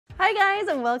Hi guys,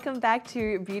 and welcome back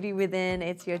to Beauty Within.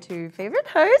 It's your two favorite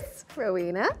hosts,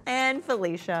 Rowena and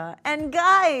Felicia. And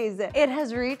guys, it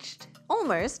has reached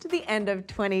almost the end of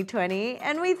 2020,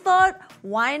 and we thought,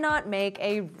 why not make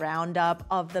a roundup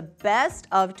of the best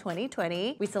of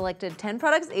 2020? We selected 10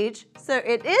 products each, so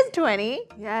it is 20.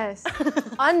 Yes.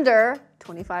 Under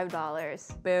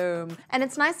 $25. Boom. And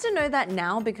it's nice to know that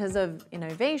now, because of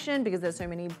innovation, because there's so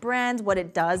many brands, what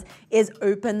it does is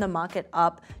open the market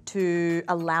up to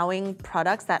allowing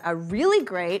products that are really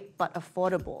great but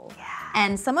affordable. Yeah.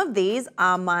 And some of these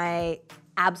are my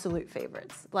absolute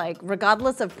favorites, like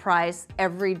regardless of price,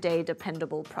 everyday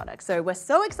dependable products. So we're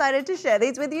so excited to share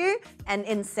these with you. And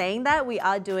in saying that, we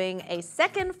are doing a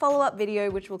second follow-up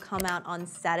video, which will come out on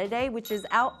Saturday, which is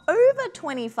our over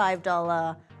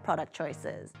 $25 product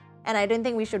choices. And I don't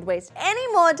think we should waste any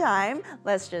more time.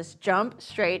 Let's just jump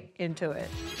straight into it.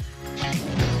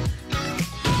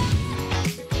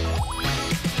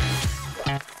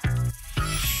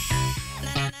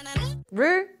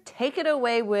 Rue, take it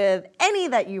away with any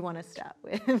that you want to start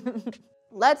with.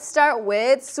 Let's start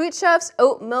with Sweet Chef's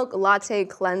Oat Milk Latte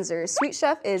Cleanser. Sweet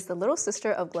Chef is the little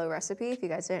sister of Glow Recipe, if you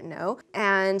guys didn't know.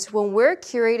 And when we're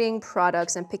curating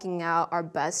products and picking out our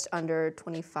best under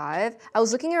 25, I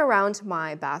was looking around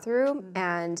my bathroom,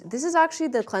 and this is actually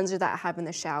the cleanser that I have in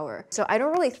the shower. So I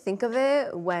don't really think of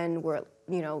it when we're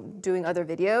doing other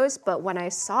videos, but when I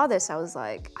saw this, I was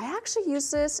like, I actually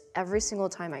use this every single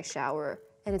time I shower.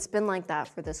 And it's been like that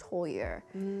for this whole year.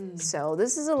 So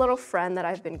this is a little friend that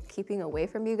I've been keeping away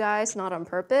from you guys, not on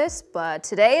purpose, but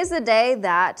today is the day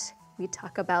that we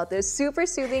talk about this super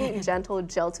soothing, gentle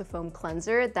gel to foam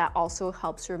cleanser that also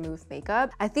helps remove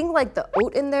makeup. I think like the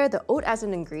oat in there, the oat as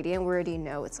an ingredient, we already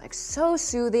know it's like so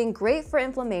soothing, great for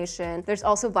inflammation. There's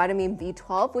also vitamin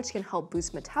B12, which can help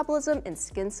boost metabolism in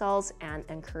skin cells and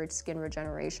encourage skin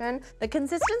regeneration. The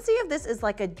consistency of this is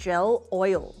like a gel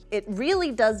oil. It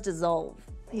really does dissolve.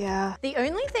 Yeah. The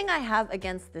only thing I have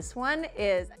against this one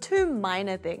is two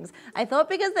minor things. I thought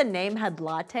because the name had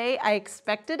latte, I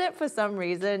expected it for some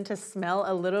reason to smell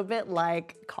a little bit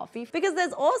like coffee, because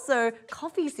there's also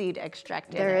coffee seed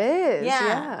extract in it. There is,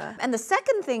 yeah. And the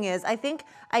second thing is, I think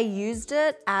I used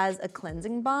it as a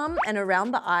cleansing balm, and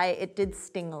around the eye, it did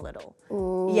sting a little.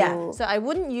 Ooh. Yeah, so I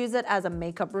wouldn't use it as a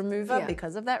makeup remover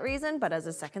because of that reason, but as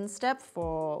a second step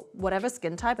for whatever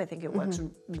skin type, I think it works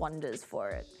wonders for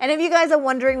it. And if you guys are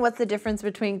wondering what's the difference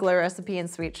between Glow Recipe and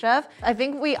Sweet Chef, I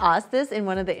think we asked this in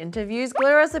one of the interviews.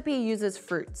 Glow Recipe uses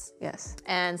fruits. Yes.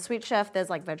 And Sweet Chef, there's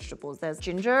like vegetables. There's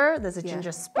ginger, there's a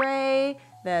ginger spray,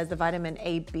 there's the vitamin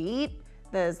A beet,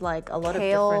 there's like a lot of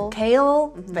different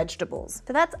kale, vegetables.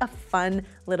 So that's a fun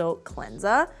little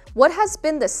cleanser. What has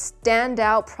been the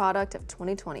standout product of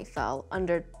 2020, Fel,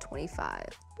 under 25?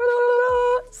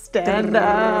 Stand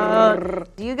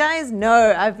out. Do you guys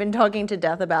know I've been talking to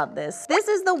death about this? This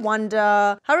is the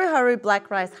Wonder Haru Haru Black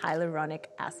Rice Hyaluronic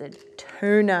Acid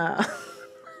Toner.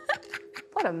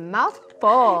 What a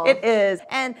mouthful. It is.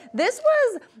 And this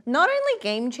was not only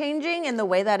game-changing in the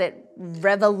way that it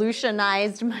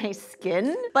revolutionized my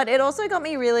skin, but it also got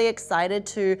me really excited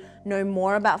to know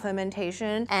more about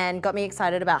fermentation and got me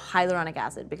excited about hyaluronic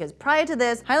acid, because prior to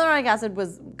this, hyaluronic acid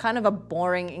was kind of a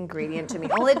boring ingredient to me.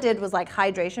 All it did was like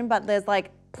hydration, but there's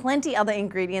like plenty other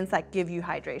ingredients that give you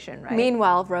hydration, right?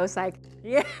 Meanwhile, Rose like,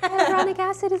 yeah. hyaluronic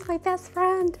acid is my best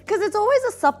friend. Because it's always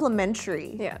a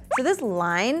supplementary. Yeah. So this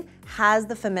line has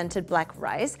the fermented black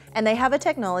rice, and they have a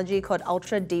technology called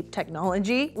ultra deep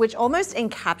technology, which almost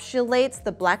encapsulates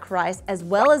the black rice as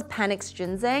well as Panax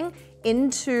ginseng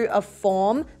into a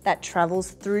form that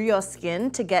travels through your skin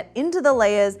to get into the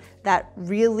layers that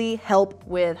really help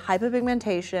with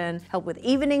hyperpigmentation, help with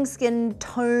evening skin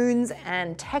tones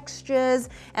and textures.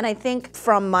 And I think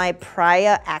from my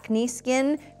prior acne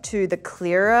skin to the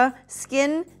clearer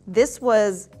skin, this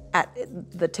was at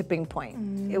the tipping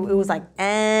point. It was like,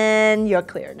 and you're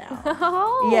clear now.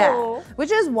 Oh. Yeah,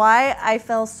 which is why I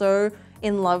fell so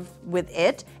in love with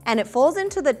it. And it falls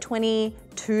into the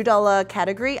 $22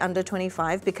 category under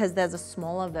 25 because there's a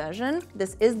smaller version.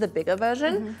 This is the bigger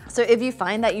version. So if you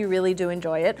find that you really do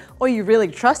enjoy it, or you really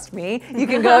trust me, you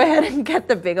can go ahead and get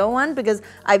the bigger one, because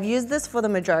I've used this for the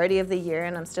majority of the year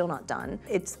and I'm still not done.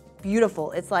 It's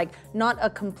beautiful. It's like not a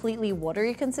completely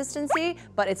watery consistency,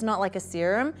 but it's not like a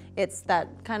serum. It's that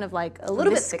kind of like a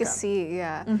little bit thicker. Viscosity,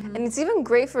 yeah. And it's even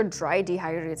great for dry,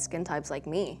 dehydrated skin types like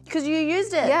me. Because you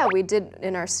used it. Yeah, we did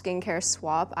in our skincare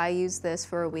swap. I used this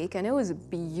for a week and it was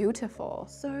beautiful.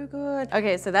 So good.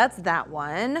 Okay, so that's that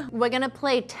one. We're gonna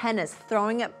play tennis,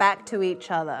 throwing it back to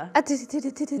each other.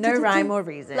 No rhyme or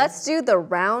reason. Let's do the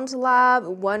Round Lab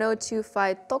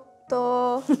 1025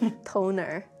 Tokto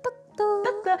Toner.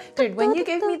 Tokto. Dude, when you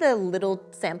gave me the little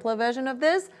sampler version of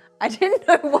this, I didn't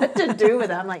know what to do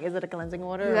with it. I'm like, is it a cleansing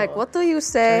water? You're like, what do you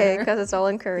say? Because it's all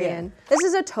in Korean. Yeah. This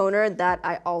is a toner that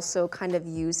I also kind of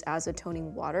use as a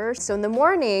toning water. So in the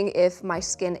morning, if my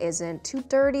skin isn't too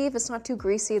dirty, if it's not too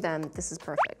greasy, then this is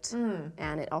perfect.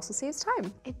 And it also saves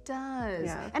time. It does.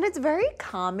 Yeah. And it's very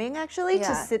calming actually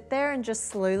to sit there and just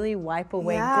slowly wipe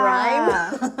away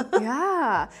grime.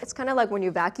 Yeah. It's kind of like when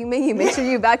you're vacuuming, you make sure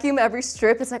you vacuum every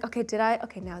strip. It's like, okay, did I?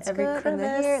 Okay, now it's every good. crevice. And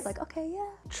then here, it's like, okay, yeah.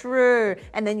 True.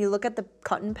 And then you look at the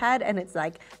cotton pad and it's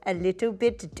like a little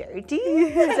bit dirty.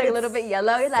 It's like a little bit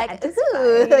yellow. You're like, ooh,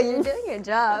 you're doing your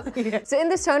job. So in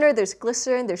this toner, there's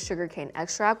glycerin, there's sugarcane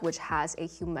extract, which has a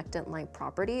humectant-like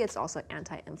property. It's also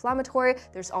anti-inflammatory.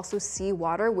 There's also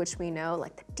seawater, which we know,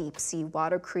 like the deep sea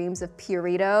water creams of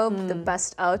Purito, the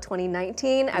best of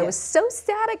 2019. I was so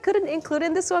sad I couldn't include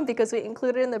in this one because we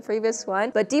included in the previous one.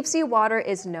 But deep sea water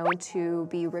is known to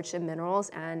be rich in minerals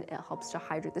and it helps to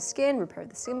hydrate the skin, repair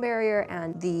the skin barrier,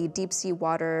 and the deep sea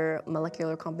water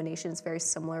molecular combination is very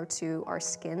similar to our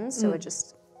skin, so it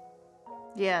just...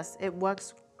 Yes, it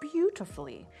works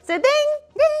beautifully. So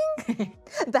ding, ding!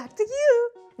 Back to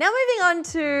you. Now moving on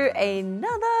to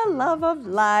another love of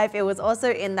life. It was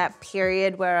also in that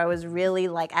period where I was really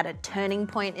like at a turning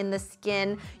point in the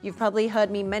skin. You've probably heard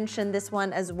me mention this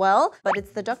one as well, but it's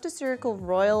the Dr. Ceuracle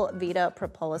Royal Vita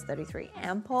Propolis 33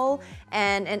 Ampoule.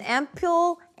 And an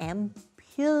ampoule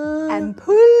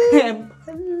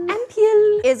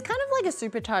is kind of like a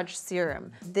supercharged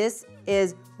serum. This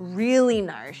is really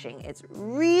nourishing. It's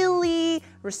really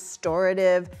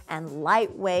restorative and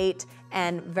lightweight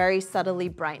and very subtly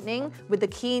brightening, with the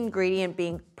key ingredient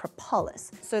being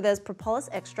propolis. So there's propolis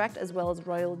extract as well as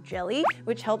royal jelly,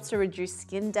 which helps to reduce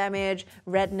skin damage,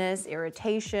 redness,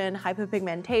 irritation,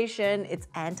 hyperpigmentation. It's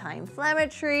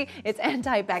anti-inflammatory, it's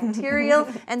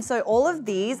antibacterial. And so all of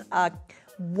these are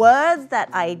words that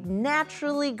I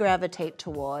naturally gravitate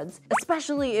towards,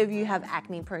 especially if you have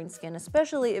acne-prone skin,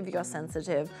 especially if you're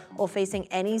sensitive or facing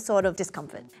any sort of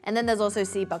discomfort. And then there's also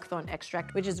sea buckthorn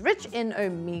extract, which is rich in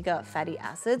omega fatty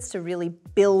acids to really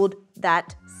build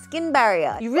that skin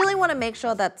barrier. You really want to make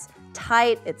sure that's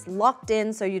tight, it's locked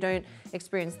in so you don't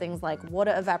experience things like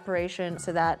water evaporation,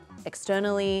 so that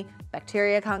externally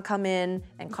bacteria can't come in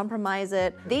and compromise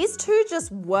it. These two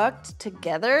just worked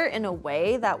together in a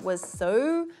way that was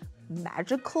so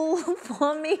magical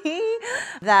for me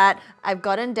that I've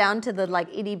gotten down to the like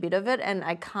itty bit of it and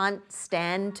I can't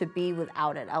stand to be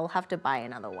without it. I'll have to buy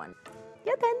another one.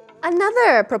 Yeah, then.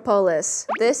 Another propolis.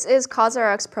 This is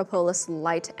CosRx Propolis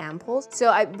Light Ampoule. So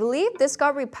I believe this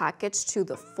got repackaged to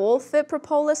the full fit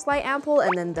Propolis Light Ampoule,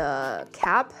 and then the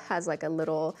cap has like a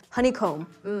little honeycomb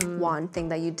wand thing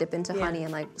that you dip into honey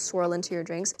and like swirl into your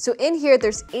drinks. So in here,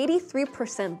 there's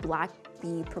 83% black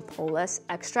bee propolis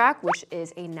extract, which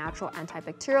is a natural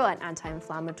antibacterial and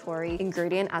anti-inflammatory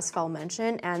ingredient, as Fel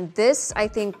mentioned. And this, I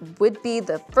think, would be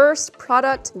the first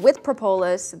product with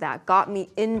propolis that got me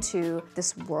into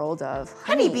this world of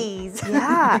honeybees.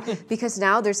 Yeah, because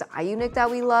now there's iUnic that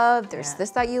we love, there's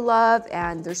this that you love,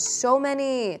 and there's so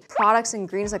many products and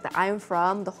ingredients like the I'm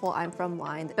From, the whole I'm From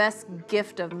line. The best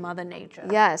gift of Mother Nature.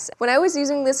 Yes. When I was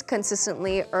using this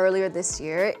consistently earlier this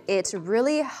year, it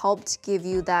really helped give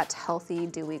you that healthy,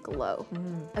 dewy glow.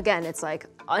 Again, it's like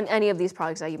on any of these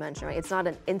products that you mentioned, right? It's not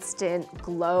an instant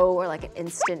glow or like an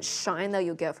instant shine that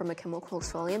you get from a chemical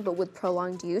exfoliant, but with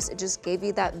prolonged use, it just gave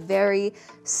you that very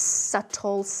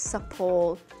subtle,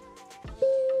 supple.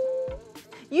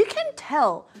 You can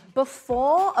tell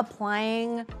before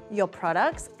applying your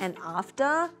products and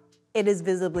after, it is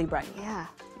visibly brightening. Yeah.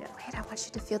 Wait, I want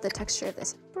you to feel the texture of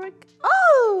this.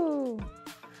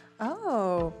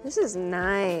 Oh, this is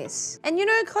nice. And you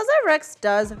know, CosRx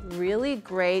does really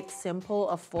great, simple,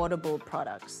 affordable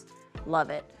products.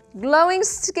 Love it. Glowing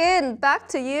skin, back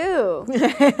to you.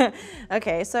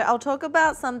 Okay, so I'll talk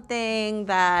about something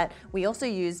that we also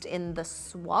used in the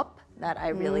swap that I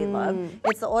really love.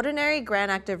 It's the Ordinary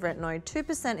Grand Active Retinoid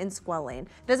 2% in squalane.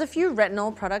 There's a few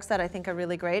retinol products that I think are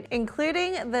really great,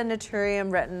 including the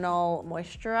Naturium Retinol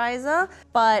Moisturizer.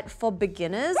 But for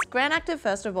beginners, Grand Active,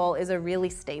 first of all, is a really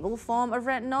stable form of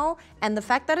retinol. And the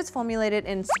fact that it's formulated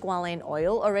in squalane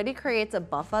oil already creates a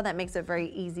buffer that makes it very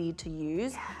easy to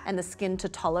use and the skin to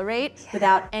tolerate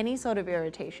without any sort of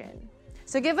irritation.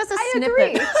 So give us a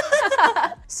snippet.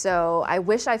 So I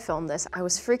wish I filmed this. I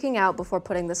was freaking out before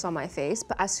putting this on my face,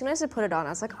 but as soon as I put it on, I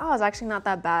was like, oh, it's actually not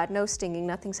that bad. No stinging,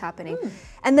 nothing's happening.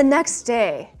 And the next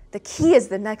day, the key is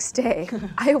the next day,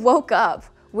 I woke up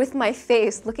with my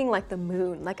face looking like the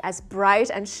moon, like as bright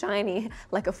and shiny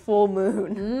like a full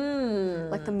moon.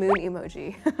 Like the moon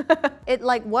emoji. It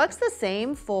like works the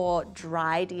same for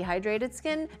dry, dehydrated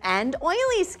skin and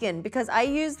oily skin, because I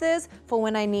use this for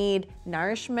when I need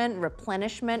nourishment,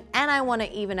 replenishment, and I want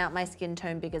to even out my skin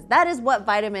tone, because that is what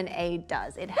vitamin A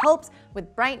does. It helps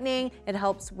with brightening, it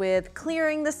helps with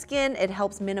clearing the skin, it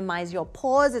helps minimize your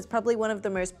pores. It's probably one of the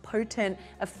most potent,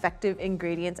 effective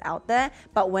ingredients out there.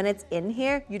 But when it's in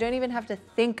here, you don't even have to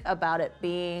think about it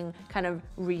being kind of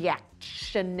reactory.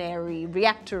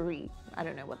 I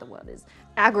don't know what the word is.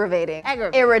 Aggravating.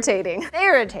 Irritating.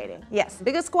 Irritating, yes.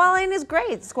 Because squalane is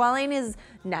great. Squalane is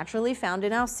naturally found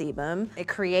in our sebum. It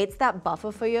creates that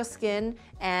buffer for your skin.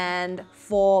 And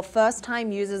for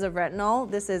first-time users of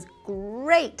retinol, this is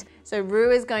great. So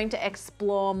Rue is going to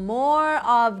explore more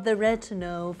of the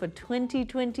retinol for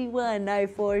 2021, I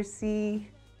foresee.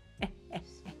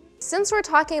 Since we're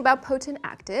talking about potent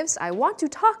actives, I want to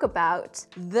talk about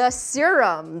the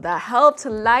serum that helped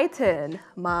lighten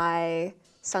my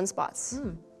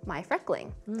sunspots, my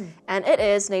freckling. And it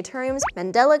is Naturium's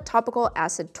Mandelic Topical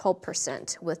Acid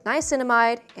 12% with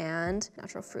niacinamide and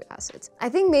natural fruit acids. I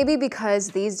think maybe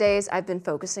because these days I've been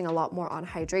focusing a lot more on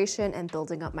hydration and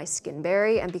building up my skin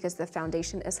barrier, and because the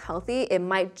foundation is healthy, it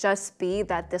might just be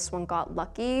that this one got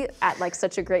lucky at like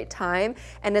such a great time.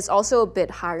 And it's also a bit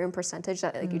higher in percentage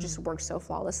that like you just work so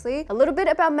flawlessly. A little bit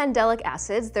about mandelic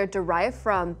acids. They're derived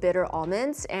from bitter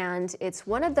almonds, and it's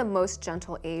one of the most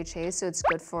gentle AHAs, so it's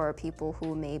good for people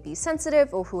who may be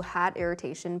sensitive or who had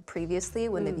irritation previously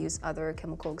when they've used other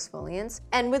chemical exfoliants.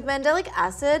 And with mandelic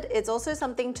acid, it's also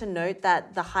something to note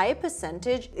that the high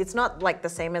percentage, it's not like the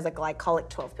same as a glycolic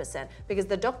 12%, because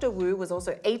the Dr. Wu was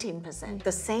also 18%.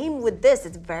 The same with this,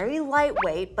 it's very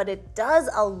lightweight, but it does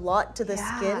a lot to the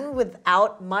skin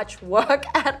without much work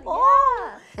at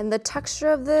all. And the texture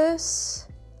of this,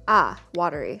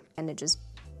 watery. And it just,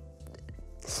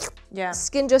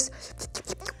 skin just,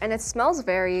 and it smells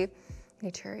very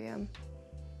Naturium.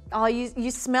 Oh, you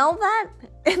smell that?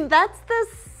 And that's the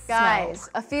Guys,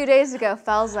 a few days ago,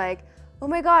 Fel's like, oh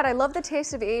my God, I love the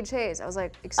taste of AHAs. I was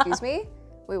like, excuse me?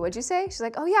 Wait, what'd you say? She's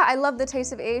like, oh yeah, I love the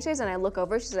taste of AHAs. And I look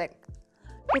over, she's like,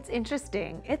 it's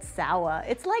interesting. It's sour.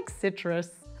 It's like citrus.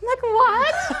 I'm like,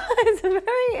 what? It's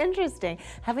very interesting.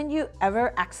 Haven't you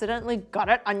ever accidentally got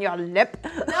it on your lip?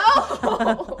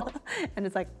 No! And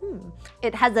it's like,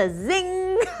 it has a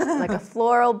zing. Like a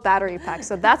floral battery pack.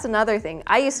 So that's another thing.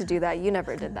 I used to do that. You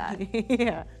never did that.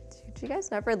 Yeah. Did you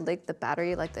guys never lick the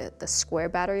battery, like the square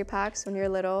battery packs when you're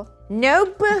little?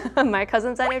 Nope. My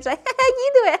cousin said it, was like,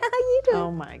 you do it, you do it.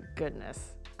 Oh my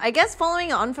goodness. I guess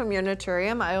following on from your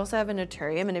Naturium, I also have a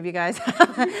Naturium, and if you guys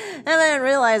haven't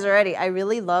realized already, I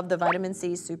really love the Vitamin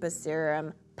C Super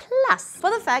Serum Plus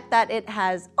for the fact that it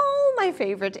has all my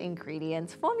favorite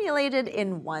ingredients formulated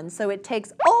in one, so it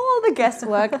takes all the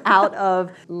guesswork out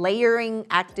of layering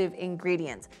active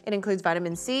ingredients. It includes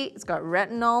vitamin C, it's got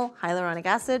retinol, hyaluronic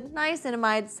acid,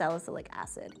 niacinamide, salicylic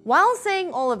acid. While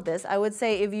saying all of this, I would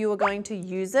say if you are going to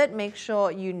use it, make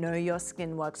sure you know your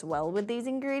skin works well with these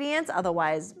ingredients,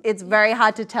 otherwise it's very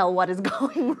hard to tell what is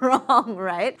going wrong,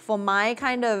 right? For my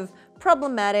kind of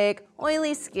problematic,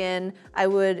 oily skin, I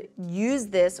would use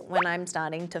this when I'm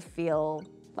starting to feel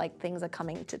like things are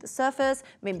coming to the surface,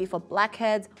 maybe for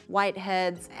blackheads,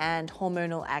 whiteheads, and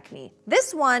hormonal acne.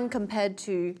 This one, compared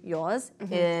to yours,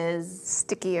 is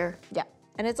stickier. Yeah.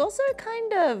 And it's also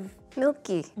kind of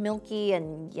milky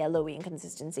and yellowy in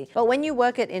consistency. But when you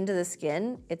work it into the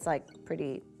skin, it's like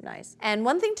pretty nice. And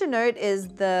one thing to note is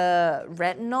the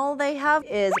retinol they have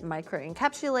is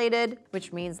microencapsulated,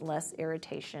 which means less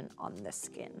irritation on the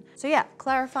skin. So yeah,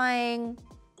 clarifying,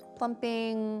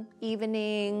 plumping,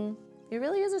 evening. It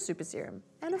really is a super serum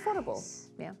and affordable.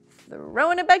 Yeah.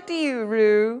 Throwing it back to you,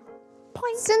 Rue.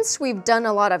 Point. Since we've done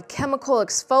a lot of chemical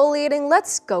exfoliating,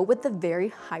 let's go with the very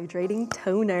hydrating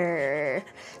toner.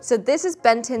 So this is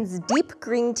Benton's Deep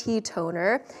Green Tea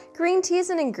Toner. Green tea is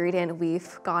an ingredient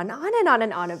we've gone on and on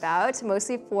and on about,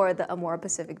 mostly for the Amora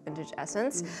Pacific Vintage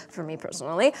Essence, for me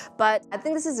personally. But I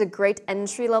think this is a great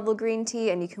entry-level green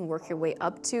tea, and you can work your way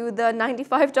up to the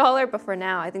 $95. But for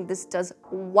now, I think this does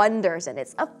wonders, and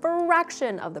it's a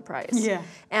fraction of the price. Yeah.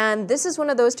 And this is one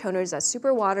of those toners that's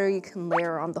super watery. You can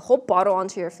layer on the whole bottle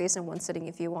onto your face in one sitting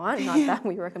if you want. Not that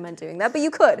we recommend doing that, but you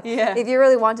could if you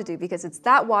really want to, because it's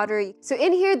that watery. So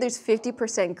in here, there's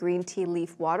 50% green tea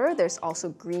leaf water. There's also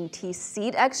green tea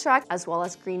seed extract, as well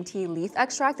as green tea leaf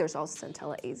extract. There's also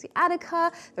Centella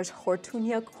asiatica. There's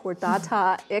Hortunia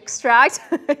cordata extract,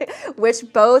 which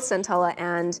both Centella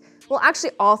and, well,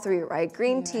 actually all three, right?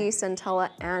 Green tea,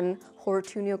 Centella, and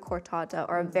Hortunia cortata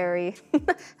are very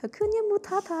Hakunya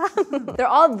mutata. They're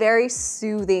all very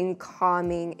soothing,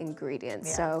 calming ingredients.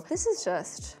 Yeah. So this is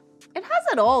just, It has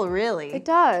it all, really. it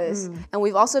does. And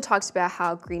we've also talked about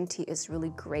how green tea is really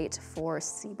great for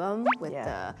sebum with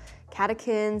the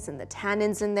catechins and the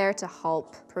tannins in there to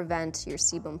help prevent your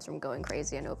sebum from going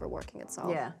crazy and overworking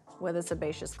itself. Yeah, where the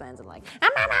sebaceous glands are like,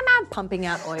 pumping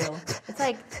out oil. It's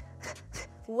like,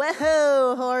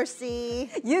 whoa, horsey.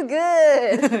 You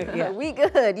good. Yeah. We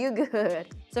good, you good.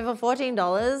 So for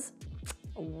 $14,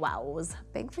 wows.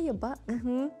 Bang for your buck.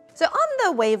 So on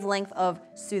the wavelength of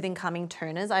soothing calming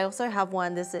toners, I also have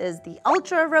one. This is the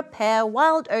Ultra Repair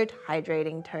Wild Oat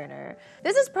Hydrating Toner.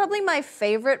 This is probably my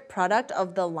favorite product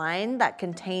of the line that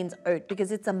contains oat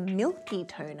because it's a milky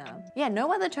toner. Yeah,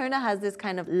 no other toner has this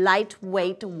kind of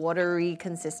lightweight, watery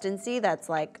consistency that's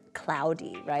like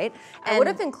cloudy, right? I would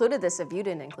have included this if you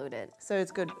didn't include it. So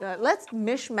it's good. Let's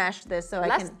mishmash this so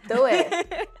Let's I can do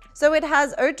it. So it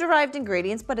has oat-derived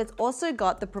ingredients, but it's also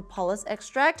got the propolis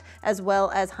extract as well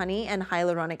as honey and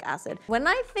hyaluronic acid. When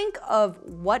I think of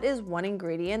what is one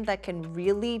ingredient that can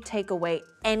really take away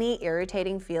any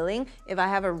irritating feeling, if I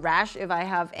have a rash, if I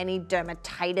have any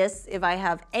dermatitis, if I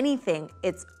have anything,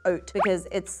 it's oat, because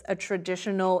it's a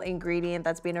traditional ingredient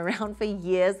that's been around for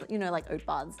years, you know, like oat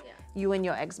baths. Yeah. You and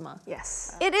your eczema.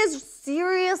 Yes. It is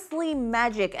seriously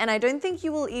magic, and I don't think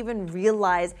you will even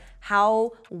realize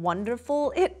how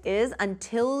wonderful it is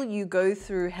until you go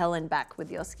through hell and back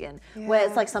with your skin. Yeah. Where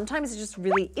it's like sometimes it's just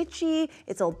really itchy,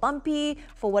 it's all bumpy,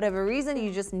 for whatever reason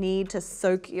you just need to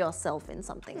soak yourself in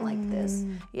something like this.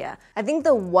 Yeah. I think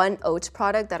the one oat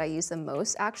product that I use the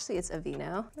most actually is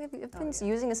Aveeno. I've been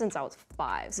using it since I was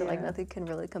 5, so like nothing can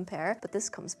really compare, but this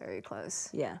comes very close.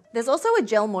 Yeah. There's also a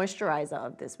gel moisturizer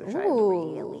of this, which I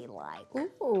really like.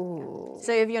 Ooh.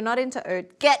 So if you're not into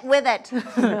oat, get with it.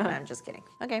 No, I'm just kidding.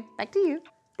 Okay, back to you.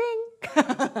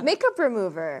 Ding. Makeup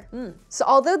remover. So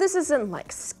although this isn't like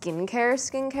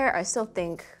skincare, I still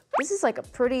think this is like a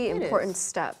pretty important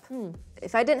step.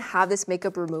 If I didn't have this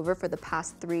makeup remover for the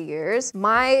past 3 years,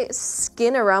 my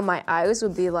skin around my eyes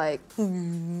would be like,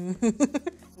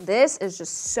 this is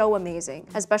just so amazing,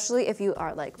 especially if you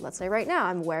are like, let's say right now,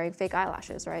 I'm wearing fake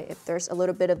eyelashes, right? If there's a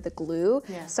little bit of the glue,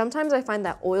 sometimes I find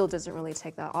that oil doesn't really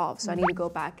take that off. So I need to go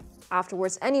back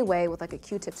afterwards anyway with like a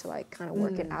Q-tip to like kind of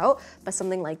work it out. But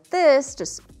something like this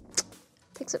just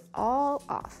takes it all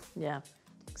off. Yeah.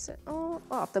 Takes it all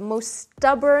off. The most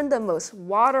stubborn, the most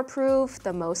waterproof,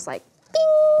 the most like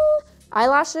bing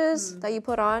eyelashes that you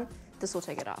put on, this will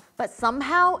take it off. But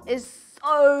somehow is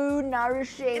so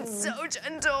nourishing. It's so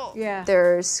gentle. Yeah.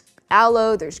 There's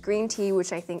aloe, there's green tea,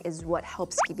 which I think is what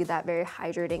helps give you that very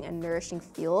hydrating and nourishing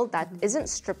feel that isn't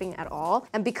stripping at all.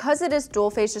 And because it is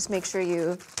dual phase, just make sure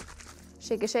you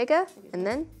shake it, and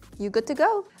then you're good to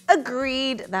go.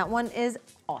 Agreed, that one is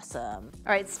awesome.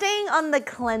 All right, staying on the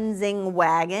cleansing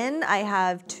wagon, I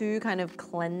have 2 kind of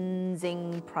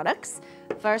cleansing products.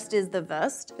 First is the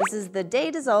Versed. This is the Day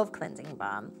Dissolve Cleansing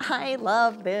Balm. I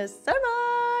love this so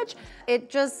much. It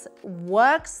just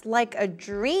works like a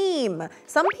dream.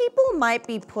 Some people might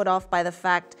be put off by the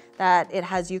fact that it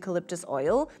has eucalyptus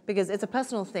oil because it's a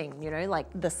personal thing, you know, like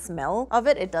the smell of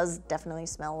it. It does definitely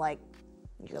smell like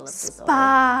eucalyptus oil.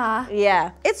 Spa.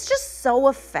 Yeah, it's just so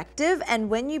effective, and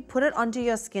when you put it onto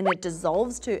your skin, it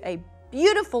dissolves to a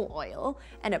beautiful oil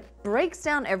and it breaks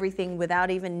down everything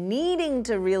without even needing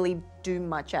to really do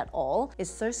much at all. It's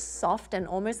so soft and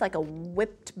almost like a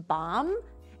whipped balm.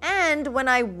 And when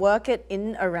I work it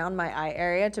in around my eye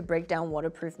area to break down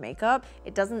waterproof makeup,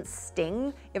 it doesn't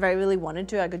sting. If I really wanted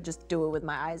to, I could just do it with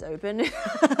my eyes open.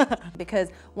 Because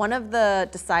one of the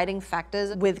deciding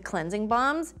factors with cleansing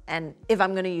balms, and if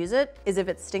I'm gonna use it, is if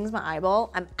it stings my eyeball,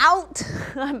 I'm out.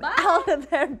 I'm out of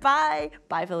there, bye.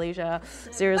 Bye, Felicia.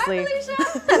 Seriously. Bye,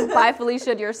 Felicia. Bye,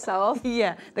 Felicia, yourself.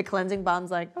 Yeah, the cleansing balm's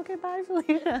like, okay, bye,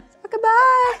 Felicia.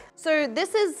 Goodbye. So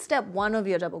this is step 1 of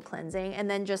your double cleansing, and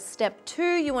then just step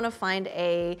 2, you want to find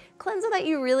a cleanser that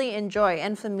you really enjoy.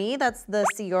 And for me, that's the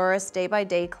Cioris Day by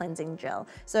Day Cleansing Gel.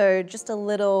 So just a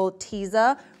little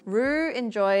teaser, Rue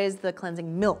enjoys the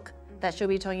cleansing milk that she'll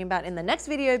be talking about in the next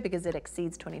video because it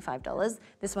exceeds $25.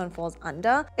 This one falls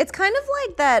under. It's kind of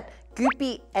like that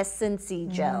goopy essence-y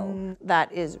gel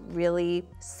that is really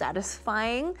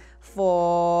satisfying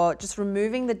for just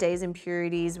removing the day's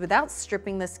impurities without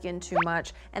stripping the skin too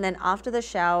much. And then after the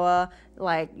shower,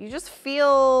 like you just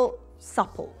feel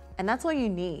supple. And that's all you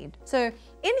need. So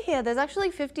in here, there's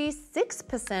actually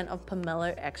 56% of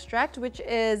pomelo extract, which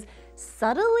is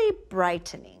subtly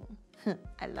brightening.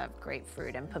 I love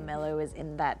grapefruit, and pomelo is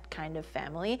in that kind of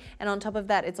family. And on top of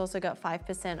that, it's also got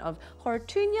 5% of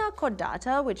Hortunia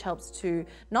cordata, which helps to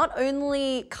not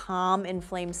only calm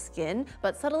inflamed skin,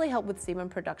 but subtly help with sebum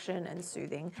production and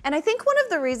soothing. And I think one of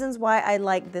the reasons why I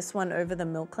like this one over the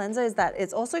milk cleanser is that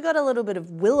it's also got a little bit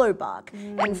of willow bark.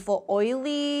 And for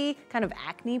oily, kind of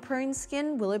acne prone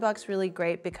skin, willow bark's really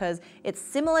great because it's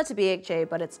similar to BHA,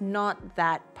 but it's not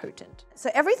that potent. So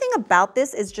everything about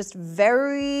this is just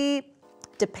very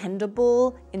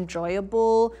dependable,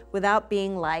 enjoyable, without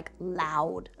being like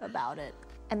loud about it.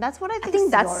 And that's what I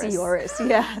think that's Sioris.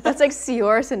 Yeah, that's like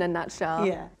Sioris in a nutshell.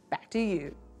 Yeah, back to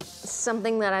you.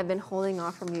 Something that I've been holding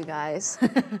off from you guys.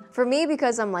 For me,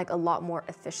 because I'm like a lot more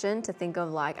efficient to think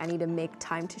of like I need to make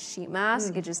time to sheet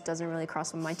mask, it just doesn't really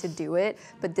cross my mind to do it.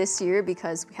 But this year,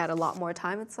 because we had a lot more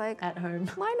time, it's like, At home.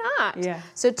 why not? Yeah.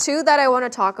 So two that I want to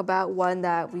talk about, one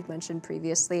that we've mentioned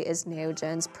previously is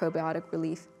Neogen's Probiotic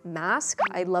Relief Mask.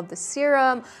 I love the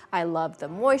serum, I love the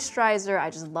moisturizer, I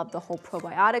just love the whole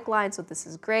probiotic line, so this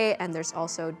is great. And there's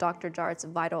also Dr. Jart's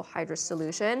Vital Hydra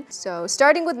Solution. So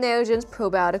starting with Neogen's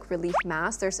Probiotic Relief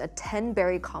Mask, there's a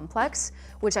 10-berry complex,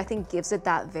 which I think gives it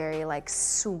that very like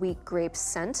sweet grape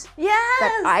scent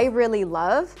that I really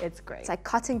love. It's great. It's like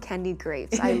cotton candy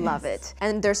grapes. I love it.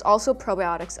 And there's also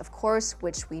probiotics, of course,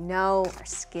 which we know our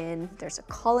skin. There's a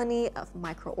colony of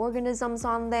microorganisms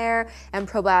on there, and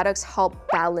probiotics help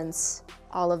balance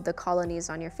all of the colonies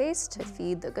on your face to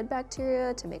feed the good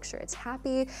bacteria, to make sure it's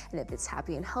happy. And if it's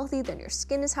happy and healthy, then your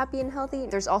skin is happy and healthy.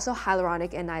 There's also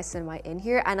hyaluronic and niacinamide in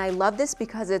here. And I love this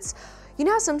because it's, you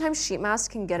know how sometimes sheet masks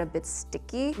can get a bit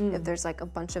sticky if there's like a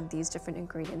bunch of these different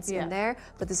ingredients in there,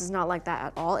 but this is not like that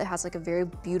at all. It has like a very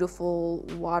beautiful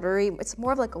watery, it's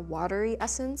more of like a watery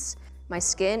essence. My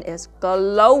skin is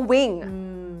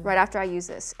glowing right after I use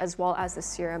this, as well as the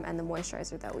serum and the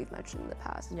moisturizer that we've mentioned in the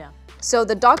past. Yeah. So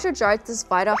the Dr. Jart's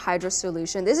Vital Hydra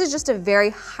Solution, this is just a very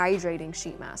hydrating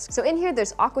sheet mask. So in here,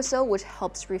 there's Aquacel, which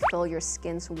helps refill your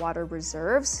skin's water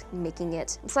reserves, making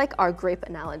it, it's like our grape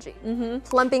analogy,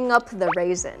 plumping up the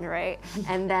raisin, right?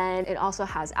 And then it also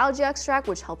has algae extract,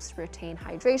 which helps retain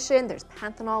hydration. There's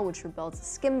panthenol, which rebuilds the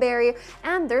skin barrier.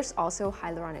 And there's also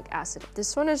hyaluronic acid.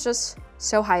 This one is just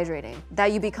so hydrating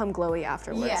that you become glowy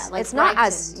afterwards. Yeah, like it's not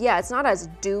as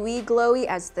dewy glowy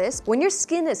as this. When your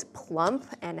skin is plump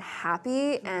and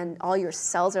happy and all your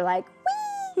cells are like,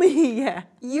 wee, Yeah.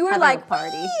 you are Having like, a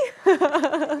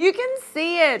party. You can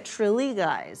see it, truly,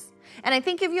 guys. And I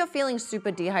think if you're feeling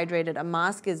super dehydrated, a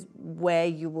mask is where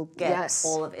you will get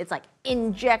all of it. It's like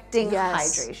injecting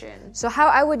hydration. So how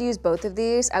I would use both of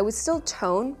these, I would still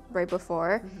tone right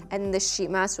before, and the sheet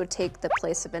mask would take the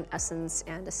place of an essence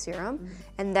and a serum,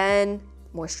 and then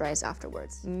moisturize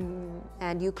afterwards.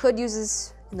 And you could use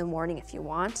this in the morning if you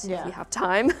want, if you have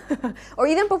time, or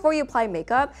even before you apply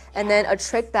makeup. And then a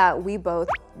trick that we both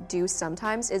do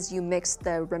sometimes is you mix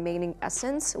the remaining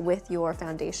essence with your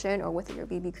foundation or with your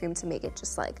BB cream to make it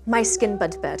just like my skin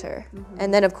but better.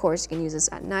 And then of course you can use this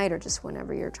at night or just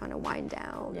whenever you're trying to wind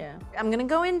down. Yeah. I'm gonna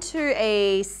go into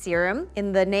a serum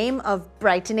in the name of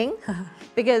brightening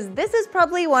because this is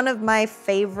probably one of my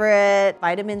favorite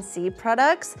vitamin C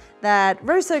products that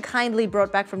Rose so kindly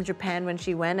brought back from Japan when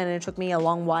she went, and it took me a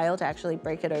long while to actually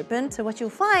break it open. So what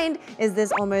you'll find is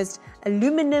this almost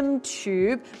aluminum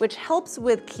tube, which helps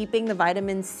with keeping the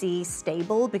vitamin C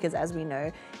stable, because as we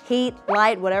know, heat,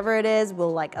 light, whatever it is,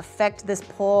 will like affect this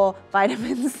poor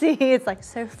vitamin C. It's like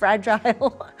so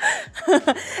fragile.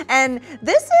 And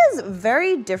this is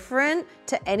very different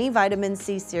to any vitamin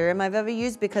C serum I've ever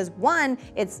used because one,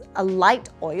 it's a light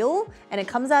oil and it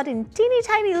comes out in teeny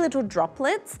tiny little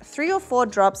droplets. 3 or 4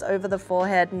 drops over the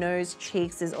forehead, nose,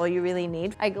 cheeks is all you really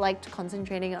need. I liked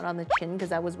concentrating it on the chin because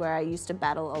that was where I used to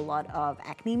battle a lot of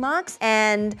acne marks.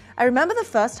 And I remember the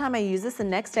first time I used this, the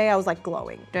next day I was like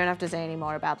glowing. Don't have to say any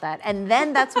more about that. And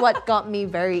then that's what got me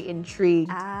very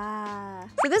intrigued.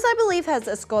 So this I believe has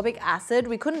ascorbic acid.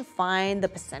 We couldn't find the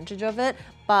percentage of it,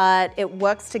 but it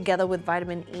works together with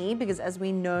vitamin E because as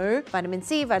we know, vitamin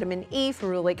C, vitamin E,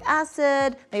 ferulic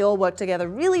acid, they all work together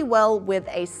really well with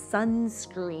a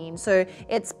sunscreen. So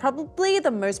it's probably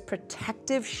the most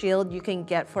protective shield you can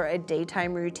get for a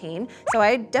daytime routine. So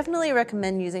I definitely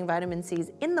recommend using vitamin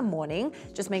C's in the morning.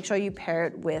 Just make sure you pair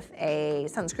it with a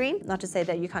sunscreen. Not to say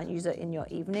that you can't use it in your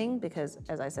evening because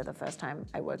as I said the first time,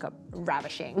 I woke up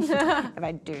ravishing, if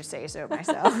I do say so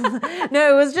myself.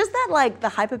 No, it was just that like the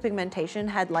hyperpigmentation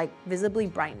had like visibly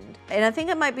brightened. And I think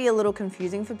it might be a little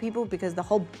confusing for people because the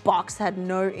whole box had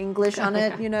no English on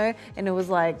it, you know? And it was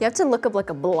like... You have to look up like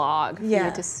a blog for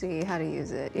you to see how to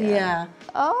use it.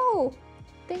 Oh,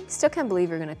 still can't believe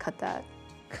you're gonna cut that.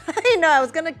 I know, I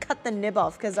was gonna cut the nib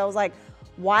off because I was like,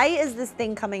 Why is this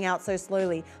thing coming out so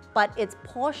slowly? But it's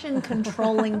portion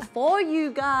controlling for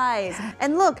you guys.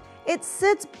 And look, it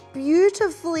sits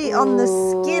beautifully on the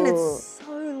skin. It's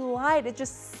so light, it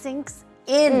just sinks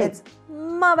in. It's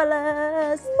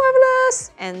marvelous.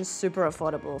 Marvelous. And super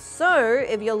affordable. So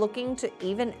if you're looking to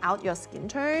even out your skin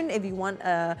tone, if you want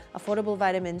a affordable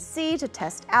vitamin C to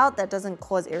test out that doesn't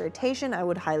cause irritation, I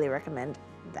would highly recommend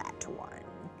that one.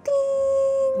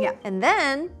 Ding. Yeah, and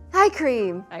then Eye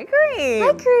cream. eye cream.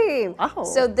 Eye cream. Oh.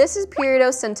 So this is Purito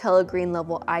Centella Green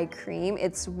Level Eye Cream.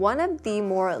 It's one of the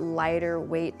more lighter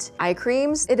weight eye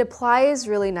creams. It applies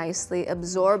really nicely,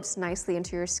 absorbs nicely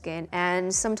into your skin.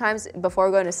 And sometimes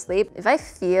before going to sleep, if I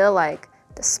feel like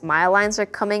the smile lines are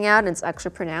coming out and it's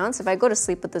extra pronounced, if I go to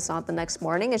sleep with this on the next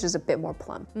morning, it's just a bit more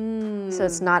plump. So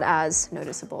it's not as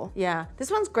noticeable. Yeah,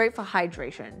 this one's great for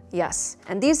hydration. Yes,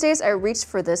 and these days I reach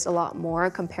for this a lot more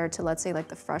compared to, let's say, like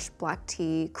the fresh black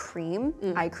tea cream,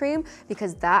 eye cream,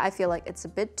 because that I feel like it's a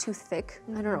bit too thick.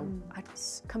 I don't know,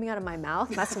 it's coming out of my mouth,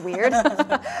 that's weird.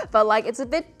 But like it's a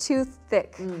bit too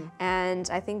thick. And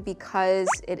I think because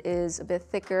it is a bit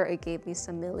thicker, it gave me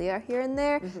some milia here and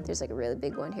there. There's like a really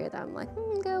big one here that I'm like,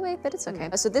 go away, but it's okay.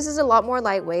 So this is a lot more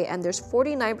lightweight, and there's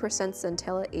 49%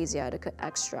 Centella asiatica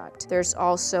extract. There's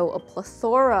also a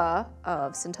plethora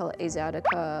of Centella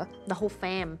asiatica. The whole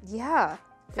fam. Yeah.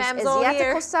 Fam's all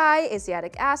here. Asiatic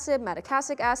asiatic acid,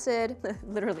 madecassic acid,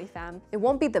 literally fam. It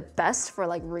won't be the best for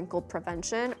like wrinkle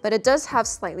prevention, but it does have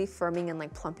slightly firming and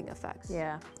like plumping effects.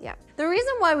 Yeah. Yeah. The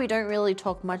reason why we don't really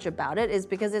talk much about it is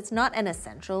because it's not an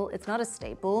essential, it's not a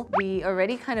staple. We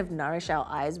already kind of nourish our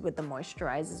eyes with the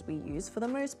moisturizers we use for the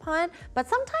most part, but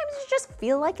sometimes you just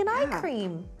feel like an eye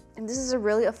cream. And this is a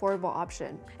really affordable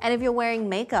option. And if you're wearing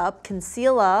makeup,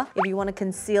 concealer, if you want to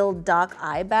conceal dark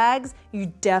eye bags, you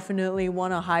definitely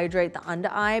want to hydrate the under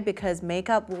eye because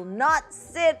makeup will not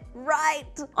sit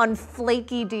right on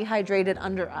flaky, dehydrated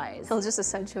under eyes. It'll just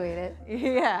accentuate it.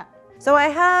 Yeah. So I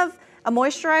have a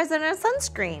moisturizer and a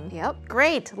sunscreen. Yep.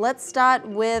 Great. Let's start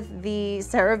with the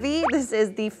CeraVe. This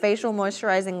is the facial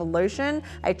moisturizing lotion.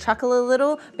 I chuckle a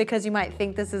little because you might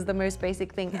think this is the most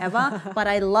basic thing ever, but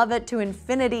I love it to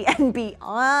infinity and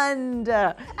beyond.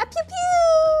 A pew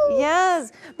pew!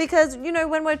 Yes, because you know,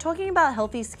 when we're talking about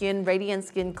healthy skin, radiant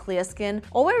skin, clear skin,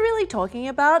 all we're really talking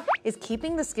about is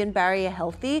keeping the skin barrier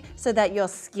healthy so that your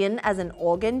skin as an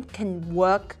organ can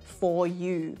work for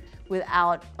you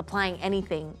without applying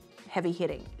anything heavy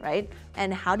hitting, right?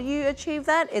 And how do you achieve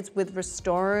that? It's with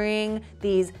restoring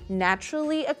these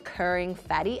naturally occurring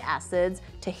fatty acids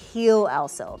to heal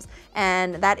ourselves.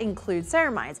 And that includes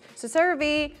ceramides. So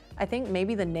CeraVe, I think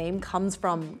maybe the name comes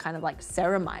from kind of like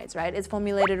ceramides, right? It's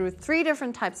formulated with 3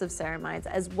 different types of ceramides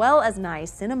as well as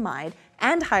niacinamide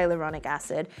and hyaluronic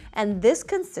acid. And this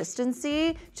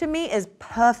consistency to me is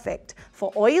perfect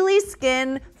for oily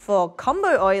skin, for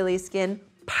combo oily skin,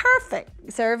 perfect.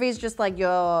 CeraVe is just like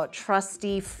your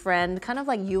trusty friend, kind of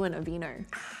like you and Aveeno.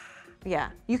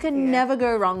 Yeah, you can never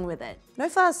go wrong with it. No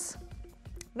fuss,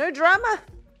 no drama.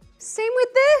 Same with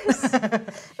this.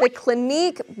 The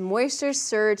Clinique Moisture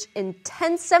Surge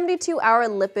Intense 72-Hour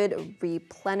Lipid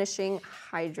Replenishing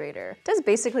Hydrator. Does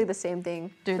basically the same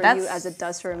thing for you as it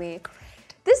does for me.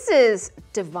 This is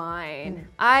divine.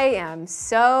 I am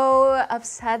so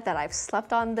upset that I've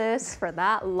slept on this for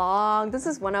that long. This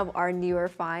is one of our newer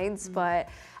finds, but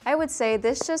I would say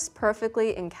this just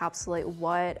perfectly encapsulates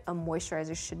what a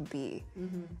moisturizer should be,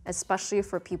 especially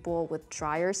for people with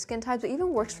drier skin types. It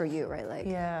even works for you, right? Like,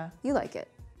 you like it.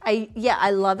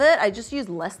 I love it. I just use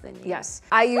less than you. Yes,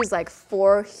 I use like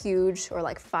 4 huge or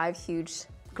like 5 huge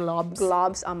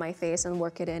globs on my face and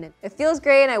work it in. It feels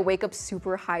great and I wake up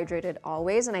super hydrated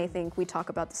always, and I think we talk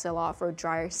about this a lot for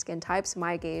drier skin types.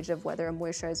 My gauge of whether a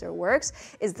moisturizer works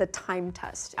is the time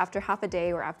test. After half a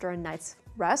day or after a night's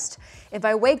rest, if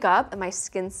I wake up and my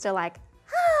skin's still like,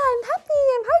 I'm happy,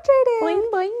 I'm hydrated.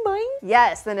 Boing, boing, boing.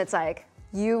 Yes, then it's like,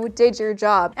 you did your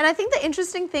job. And I think the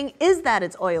interesting thing is that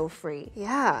it's oil-free.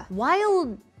 Yeah.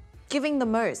 While giving the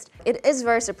most. It is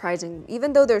very surprising.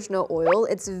 Even though there's no oil,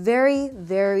 it's very,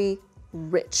 very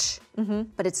rich.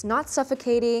 But it's not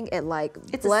suffocating. It like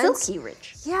it's blends. A silky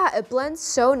rich. Yeah, it blends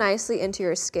so nicely into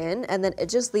your skin, and then it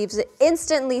just leaves it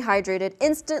instantly hydrated,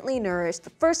 instantly nourished. The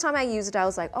first time I used it, I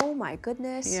was like, oh my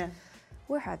goodness. Yeah.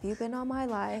 Where have you been all my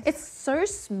life? It's so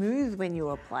smooth when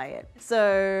you apply it.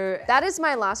 So that is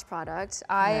my last product.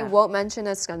 I won't mention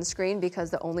a sunscreen because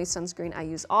the only sunscreen I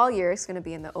use all year is gonna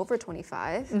be in the over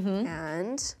 25.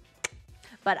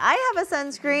 But I have a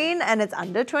sunscreen and it's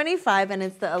under 25 and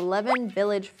it's the 11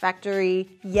 Village Factory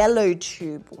Yellow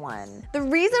Tube one. The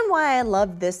reason why I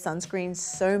love this sunscreen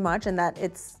so much and that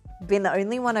it's been the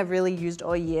only one I've really used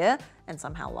all year and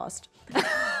somehow lost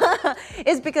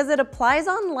is because it applies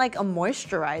on like a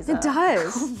moisturizer. It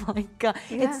does. Oh my God.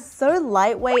 Yeah. It's so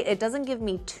lightweight. It doesn't give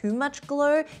me too much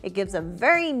glow. It gives a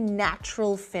very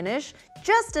natural finish,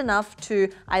 just enough to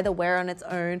either wear on its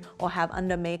own or have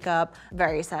under makeup.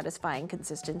 Very satisfying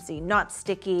consistency, not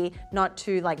sticky, not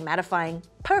too like mattifying.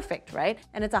 Perfect, right?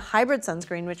 And it's a hybrid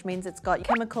sunscreen, which means it's got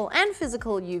chemical and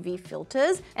physical UV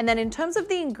filters. And then in terms of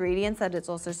the ingredients that it's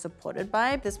also supported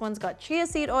by, this one's got chia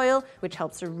seed oil, which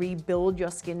helps to rebuild your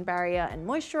skin barrier and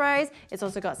moisturize. It's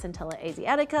also got Centella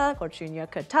asiatica, Cocciunia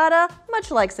cutata,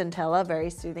 much like Centella, very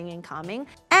soothing and calming.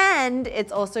 And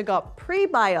it's also got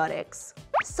prebiotics.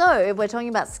 So if we're talking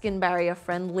about skin barrier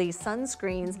friendly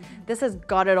sunscreens, this has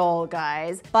got it all,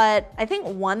 guys. But I think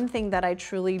one thing that I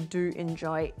truly do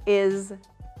enjoy is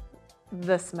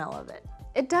the smell of it.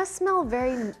 It does smell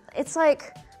very, it's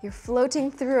like you're floating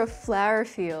through a flower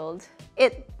field.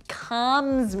 It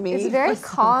calms me. It's very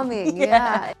calming,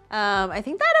 yeah. I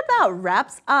think that about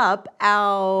wraps up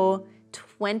our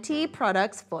 20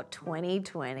 products for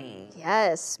 2020.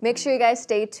 Yes, make sure you guys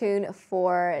stay tuned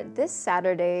for this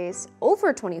Saturday's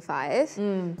Over 25.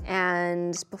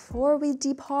 And before we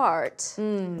depart,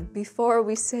 before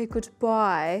we say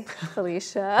goodbye,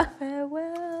 Felicia,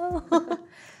 farewell.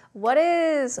 What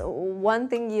is one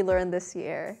thing you learned this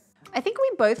year? I think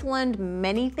we both learned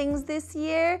many things this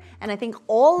year, and I think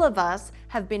all of us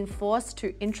have been forced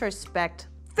to introspect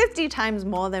 50 times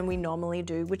more than we normally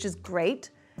do, which is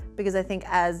great. Because I think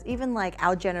as even like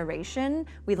our generation,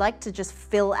 we like to just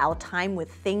fill our time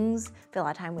with things, fill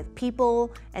our time with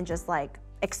people, and just like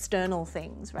external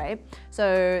things, right?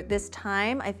 So this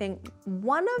time, I think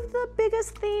one of the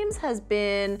biggest themes has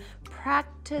been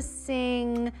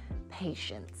practicing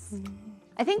patience.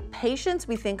 I think patience,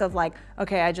 we think of like,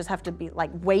 okay, I just have to be like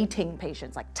waiting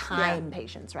patience, like time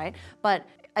patience, right? But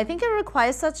I think it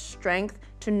requires such strength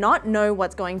to not know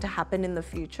what's going to happen in the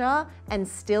future and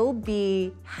still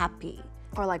be happy.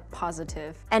 Or like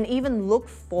positive. And even look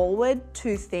forward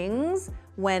to things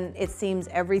when it seems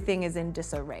everything is in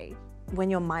disarray. When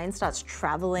your mind starts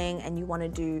traveling and you want to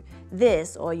do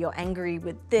this, or you're angry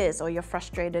with this, or you're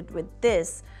frustrated with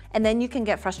this, and then you can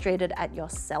get frustrated at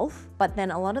yourself, but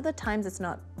then a lot of the times it's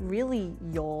not really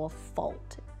your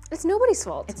fault. It's nobody's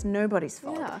fault. It's nobody's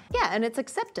fault. Yeah, and it's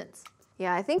acceptance.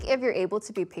 Yeah, I think if you're able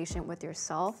to be patient with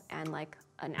yourself and like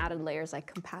an added layer is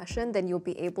like compassion, then you'll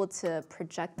be able to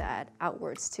project that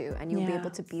outwards too, and you'll be able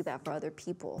to be that for other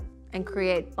people. And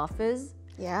create buffers.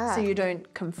 Yeah. So you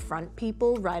don't confront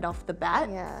people right off the bat.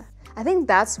 Yeah. I think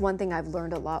that's one thing I've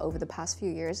learned a lot over the past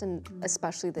few years, and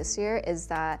especially this year, is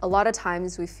that a lot of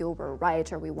times we feel we're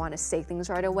right or we want to say things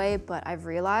right away, but I've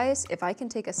realized if I can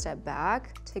take a step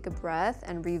back, take a breath,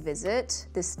 and revisit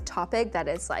this topic that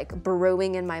is like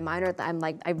burrowing in my mind, or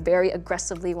that I very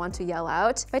aggressively want to yell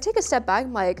out. If I take a step back,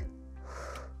 I'm like,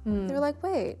 they're like,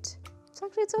 wait,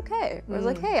 it's okay. Or it's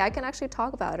like, hey, I can actually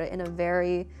talk about it in a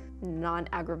very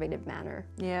non-aggravated manner.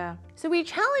 Yeah. So we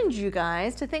challenge you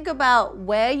guys to think about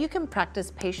where you can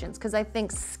practice patience, because I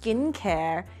think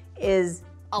skincare is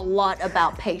a lot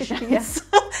about patience.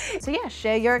 So yeah,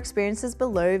 share your experiences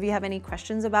below. If you have any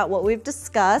questions about what we've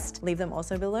discussed, leave them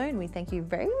also below. And we thank you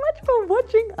very much for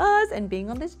watching us and being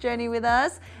on this journey with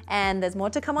us. And there's more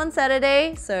to come on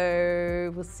Saturday,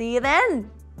 so we'll see you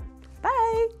then.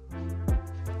 Bye.